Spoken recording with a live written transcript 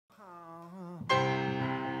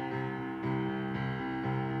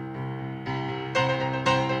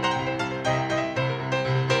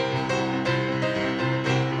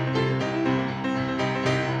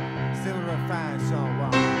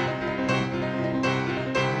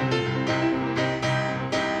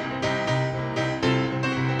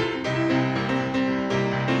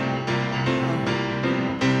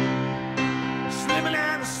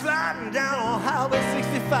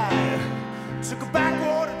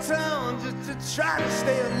trying to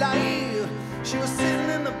stay alive. She was sitting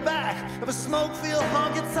in the back of a smoke-filled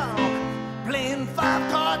honky-tonk, playing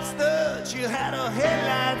 5-card studs. She had her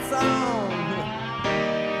headlights on.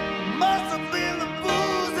 Must have been the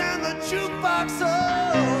booze and the jukebox. Oh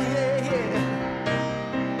yeah, yeah.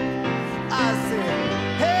 I said,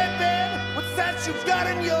 hey babe, what's that you got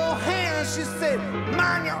in your hand? She said,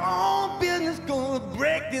 mind your own business, gonna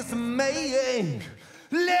break this man.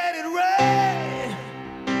 Let it rain.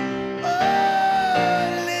 Oh,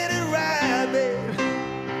 let it ride, baby.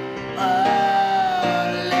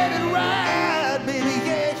 Oh, let it ride, baby,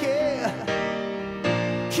 yeah,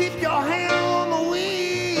 yeah. Keep your hand on the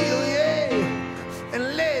wheel, yeah, and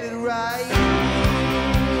let it ride.